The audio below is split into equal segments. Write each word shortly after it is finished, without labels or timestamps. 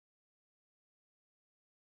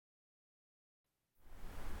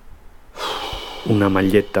Una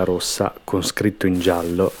maglietta rossa con scritto in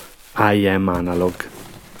giallo I am analog.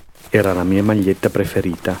 Era la mia maglietta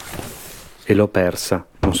preferita e l'ho persa,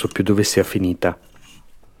 non so più dove sia finita.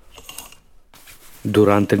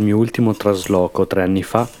 Durante il mio ultimo trasloco 3 anni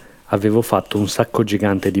fa avevo fatto un sacco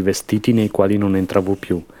gigante di vestiti nei quali non entravo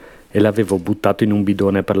più e l'avevo buttato in un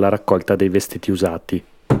bidone per la raccolta dei vestiti usati.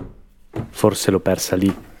 Forse l'ho persa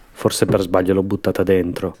lì, forse per sbaglio l'ho buttata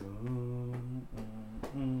dentro.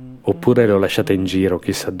 Oppure l'ho lasciata in giro,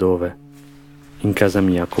 chissà dove. In casa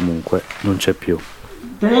mia, comunque, non c'è più.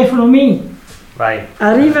 Telefono mio. Vai.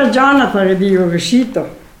 Arriva Jonathan che dico che è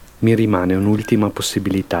uscito. Mi rimane un'ultima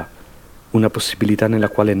possibilità. Una possibilità nella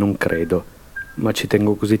quale non credo. Ma ci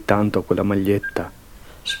tengo così tanto a quella maglietta.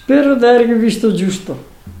 Spero di aver visto giusto.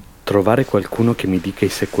 Trovare qualcuno che mi dica i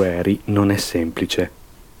sequeri non è semplice.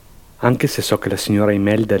 Anche se so che la signora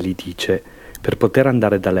Imelda gli dice: per poter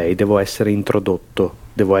andare da lei devo essere introdotto,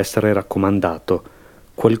 devo essere raccomandato.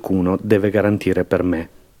 Qualcuno deve garantire per me.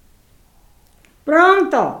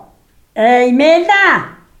 Pronto?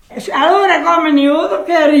 Imelda? Allora come ne vedo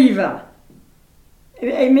che arriva?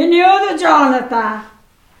 Me ne vedo Jonathan.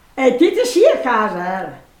 Tite sì a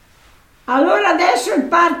casa, Allora adesso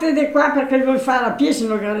parte di qua perché vuol fare a piedi, se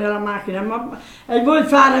non gara la macchina, ma vuol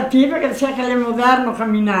fare a piedi perché sa che è moderno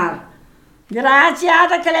camminare. Grazie,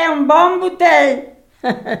 Ada, che lei è un buon bouteille.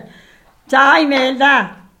 Ciao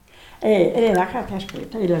Imelda. E la che ti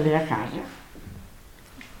aspetta, e la lei a casa.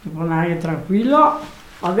 Tu puoi andare tranquillo,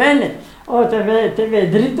 va bene? Te vedi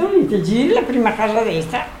dritto lì, ti giri la prima casa a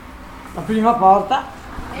destra, la prima porta.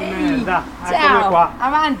 Ciao, qua.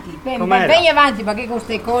 Avanti, ben avanti, perché con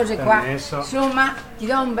queste cose qua, insomma, ti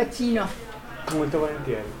do un bacino. Molto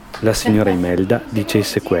volentieri. La signora Imelda dice i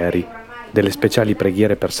sequeri, delle speciali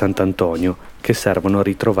preghiere per Sant'Antonio che servono a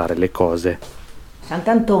ritrovare le cose.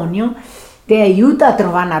 Sant'Antonio ti aiuta a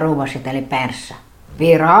trovare una roba se te l'hai persa,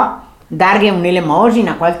 però dargli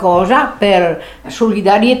un'elemosina, qualcosa per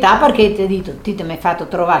solidarietà, perché ti mi hai fatto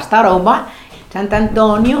trovare sta roba.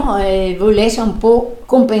 Sant'Antonio volesse un po'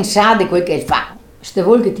 compensare di quel che fa. Se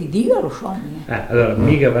vuoi che ti dica, lo so. Allora,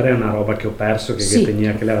 mica avere una roba che ho perso, che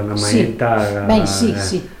tenia, che era una maglietta,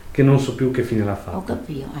 sì. Che non so più che fine l'ha fatta. Ho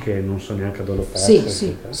capito. Che non so neanche dove l'ho persa.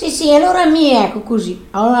 Sì, allora mia, ecco così.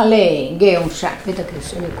 Allora lei, che è un sacco, aspetta che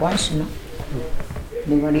se ne qua, se no.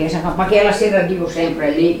 Devo riesco, perché la sera dico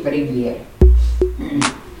sempre lì preghiere.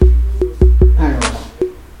 Allora.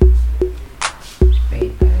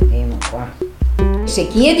 Aspetta, vediamo qua. Se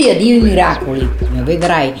chiedi a Dio i miracoli, lo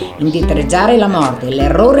vedrai indietreggiare la morte,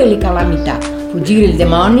 l'errore e le calamità, fuggire il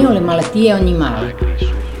demonio, le malattie e ogni male.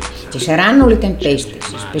 Ci saranno le tempeste,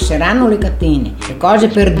 si spesseranno le catene, le cose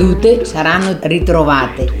perdute saranno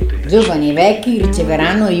ritrovate, giovani e vecchi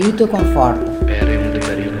riceveranno aiuto e conforto.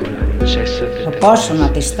 Lo possono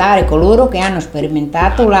attestare coloro che hanno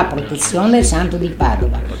sperimentato la protezione del Santo di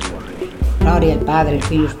Padova. Gloria al Padre, al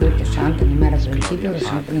Figlio e al Spirito Santo, come era al principio, ora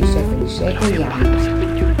sempre nei secoli dei secoli.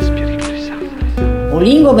 O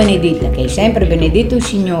lingua benedetta, che hai sempre benedetto il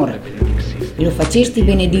Signore, e lo facesti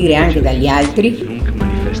benedire anche dagli altri,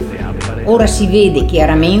 ora si vede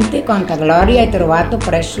chiaramente quanta gloria hai trovato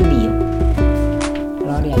presso Dio.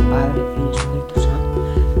 Gloria al Padre, al Figlio e al Spirito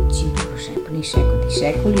Santo, sempre nei secoli dei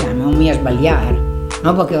secoli. Non mi a sbagliare,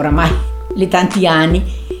 no? Perché oramai le tanti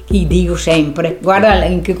anni gli dico sempre, guarda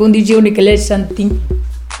in che condizioni che lei è Santino.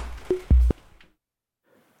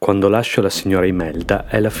 Quando lascio la signora Imelda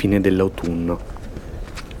è la fine dell'autunno.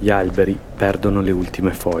 Gli alberi perdono le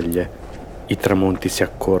ultime foglie, i tramonti si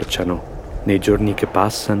accorciano, nei giorni che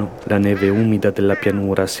passano la neve umida della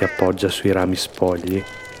pianura si appoggia sui rami spogli.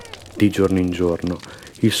 Di giorno in giorno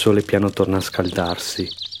il sole piano torna a scaldarsi,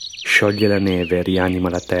 scioglie la neve e rianima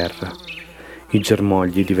la terra. I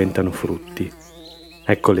germogli diventano frutti.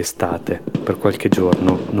 Ecco l'estate, per qualche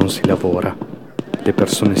giorno non si lavora, le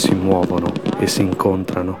persone si muovono e si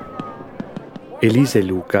incontrano. Elisa e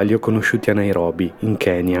Luca li ho conosciuti a Nairobi, in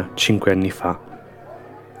Kenya, 5 anni fa.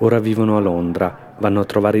 Ora vivono a Londra, vanno a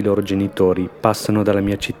trovare i loro genitori, passano dalla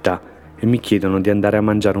mia città e mi chiedono di andare a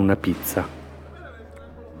mangiare una pizza.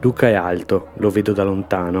 Luca è alto, lo vedo da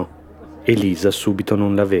lontano. Elisa subito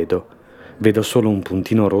non la vedo. Vedo solo un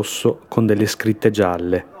puntino rosso con delle scritte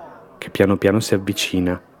gialle, che piano piano si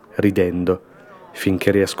avvicina, ridendo, finché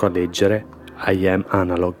riesco a leggere I am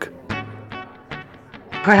analog.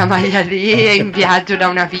 Quella maglia lì è in viaggio da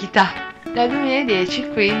una vita, dal 2010,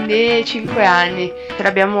 quindi 5 anni. Ce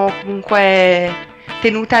l'abbiamo comunque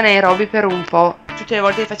tenuta a Nairobi per un po'. Tutte le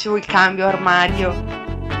volte che facevo il cambio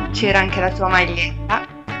armadio c'era anche la tua maglietta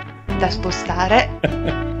da spostare.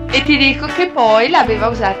 E ti dico che poi l'aveva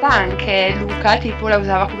usata anche Luca, tipo la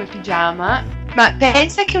usava come pigiama. Ma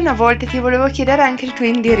pensa che una volta ti volevo chiedere anche il tuo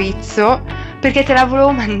indirizzo, perché te la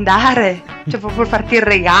volevo mandare, cioè proprio farti il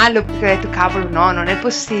regalo, perché ho detto cavolo no, non è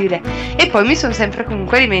possibile. E poi mi sono sempre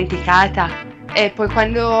comunque dimenticata. E poi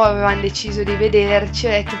quando avevamo deciso di vederci ho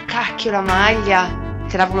detto cacchio, la maglia,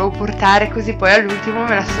 te la volevo portare, così poi all'ultimo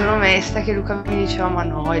me la sono messa, che Luca mi diceva ma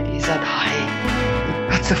no Elisa dai, che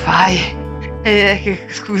cazzo fai?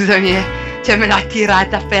 Scusami, cioè me l'ha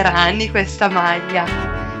tirata per anni questa maglia.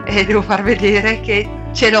 E devo far vedere che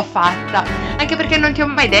ce l'ho fatta, anche perché non ti ho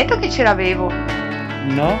mai detto che ce l'avevo.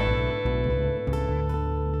 No?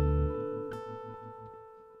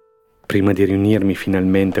 Prima di riunirmi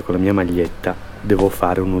finalmente con la mia maglietta, devo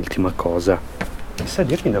fare un'ultima cosa. Sai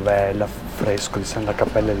dirmi dov'è l'affresco la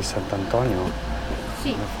cappella di Sant'Antonio?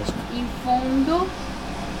 Sì, in fondo,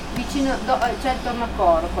 vicino, c'è il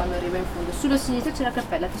tornacoro quando arriva in fondo. Sulla sinistra c'è la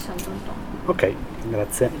cappella di Sant'Antonio. Ok,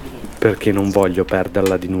 grazie. Perché non voglio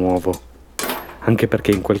perderla di nuovo. Anche perché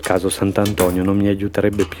in quel caso Sant'Antonio non mi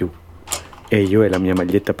aiuterebbe più. E io e la mia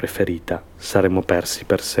maglietta preferita saremmo persi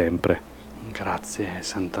per sempre. Grazie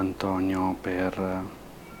Sant'Antonio per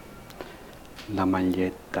la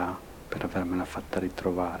maglietta, per avermela fatta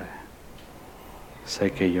ritrovare.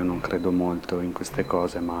 Sai che io non credo molto in queste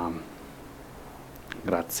cose, ma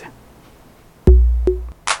grazie.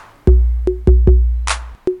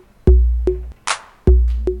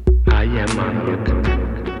 I Am Unlock.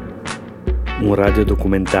 Un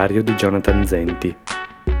radiodocumentario di Jonathan Zenti,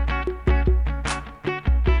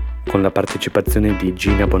 con la partecipazione di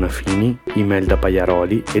Gina Bonafini, Imelda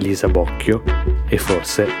Paiaroli, Elisa Bocchio e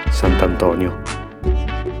forse Sant'Antonio.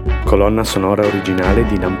 Colonna sonora originale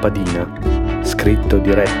di Lampadina, scritto,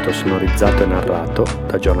 diretto, sonorizzato e narrato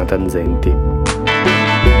da Jonathan Zenti.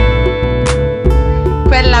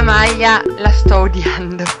 Quella maglia la sto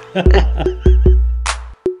odiando.